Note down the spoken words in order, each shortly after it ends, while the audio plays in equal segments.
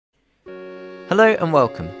Hello and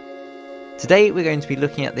welcome. Today we're going to be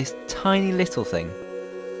looking at this tiny little thing.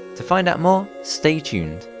 To find out more, stay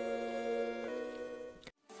tuned.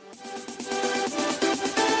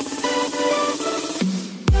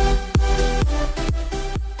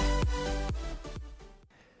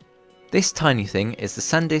 This tiny thing is the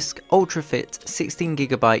SanDisk Ultra Fit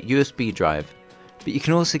 16GB USB drive, but you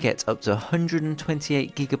can also get up to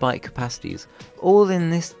 128GB capacities, all in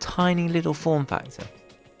this tiny little form factor.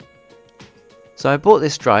 So I bought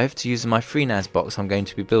this drive to use in my FreeNAS box I'm going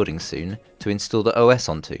to be building soon to install the OS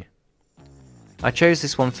onto. I chose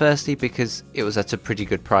this one firstly because it was at a pretty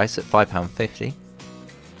good price at £5.50,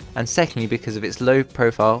 and secondly because of its low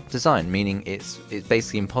profile design, meaning it's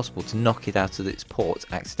basically impossible to knock it out of its port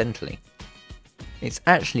accidentally. It's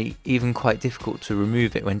actually even quite difficult to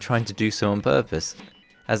remove it when trying to do so on purpose,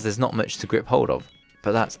 as there's not much to grip hold of,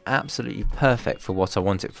 but that's absolutely perfect for what I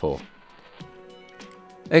want it for.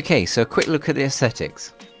 Okay, so a quick look at the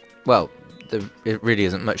aesthetics. Well, it really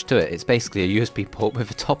isn't much to it. It's basically a USB port with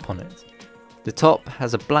a top on it. The top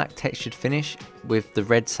has a black textured finish with the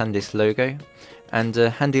red SanDisk logo and a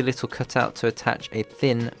handy little cutout to attach a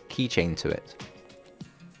thin keychain to it.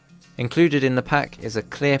 Included in the pack is a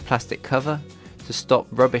clear plastic cover to stop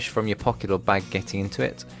rubbish from your pocket or bag getting into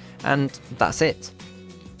it, and that's it.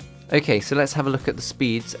 Okay, so let's have a look at the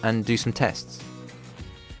speeds and do some tests.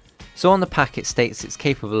 So on the pack it states it's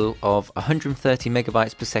capable of 130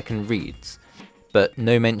 megabytes per second reads, but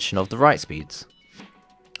no mention of the write speeds.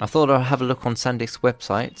 I thought I'd have a look on SanDisk's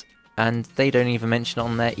website, and they don't even mention it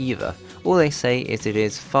on there either. All they say is it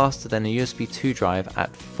is faster than a USB 2 drive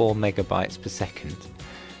at 4 megabytes per second.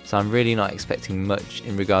 So I'm really not expecting much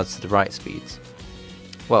in regards to the write speeds.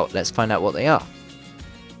 Well, let's find out what they are.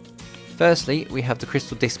 Firstly, we have the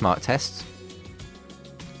crystal disk mark test.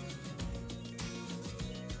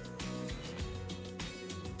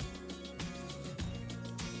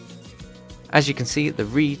 As you can see, the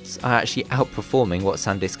reads are actually outperforming what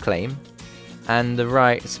SanDisk claim, and the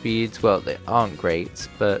write speeds, well, they aren't great,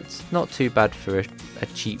 but not too bad for a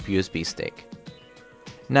cheap USB stick.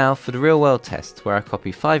 Now for the real world test, where I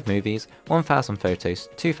copy 5 movies, 1000 photos,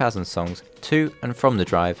 2000 songs to and from the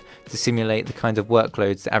drive to simulate the kind of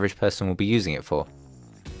workloads the average person will be using it for.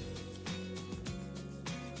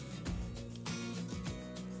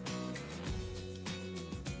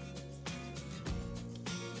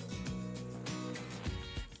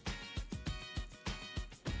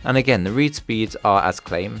 And again, the read speeds are as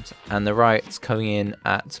claimed, and the write's coming in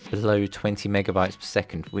at below 20 megabytes per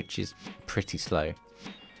second, which is pretty slow.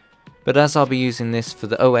 But as I'll be using this for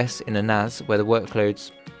the OS in a NAS where the workloads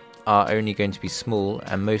are only going to be small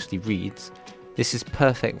and mostly reads, this is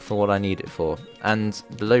perfect for what I need it for, and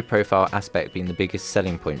the low profile aspect being the biggest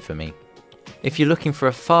selling point for me. If you're looking for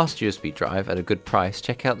a fast USB drive at a good price,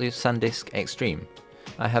 check out the SanDisk Extreme.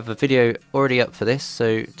 I have a video already up for this,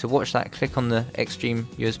 so to watch that, click on the Extreme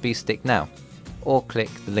USB stick now, or click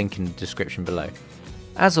the link in the description below.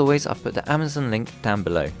 As always, I've put the Amazon link down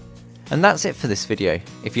below. And that's it for this video.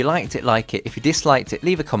 If you liked it, like it. If you disliked it,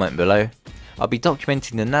 leave a comment below. I'll be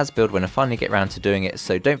documenting the NAS build when I finally get around to doing it,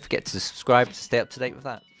 so don't forget to subscribe to stay up to date with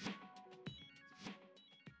that.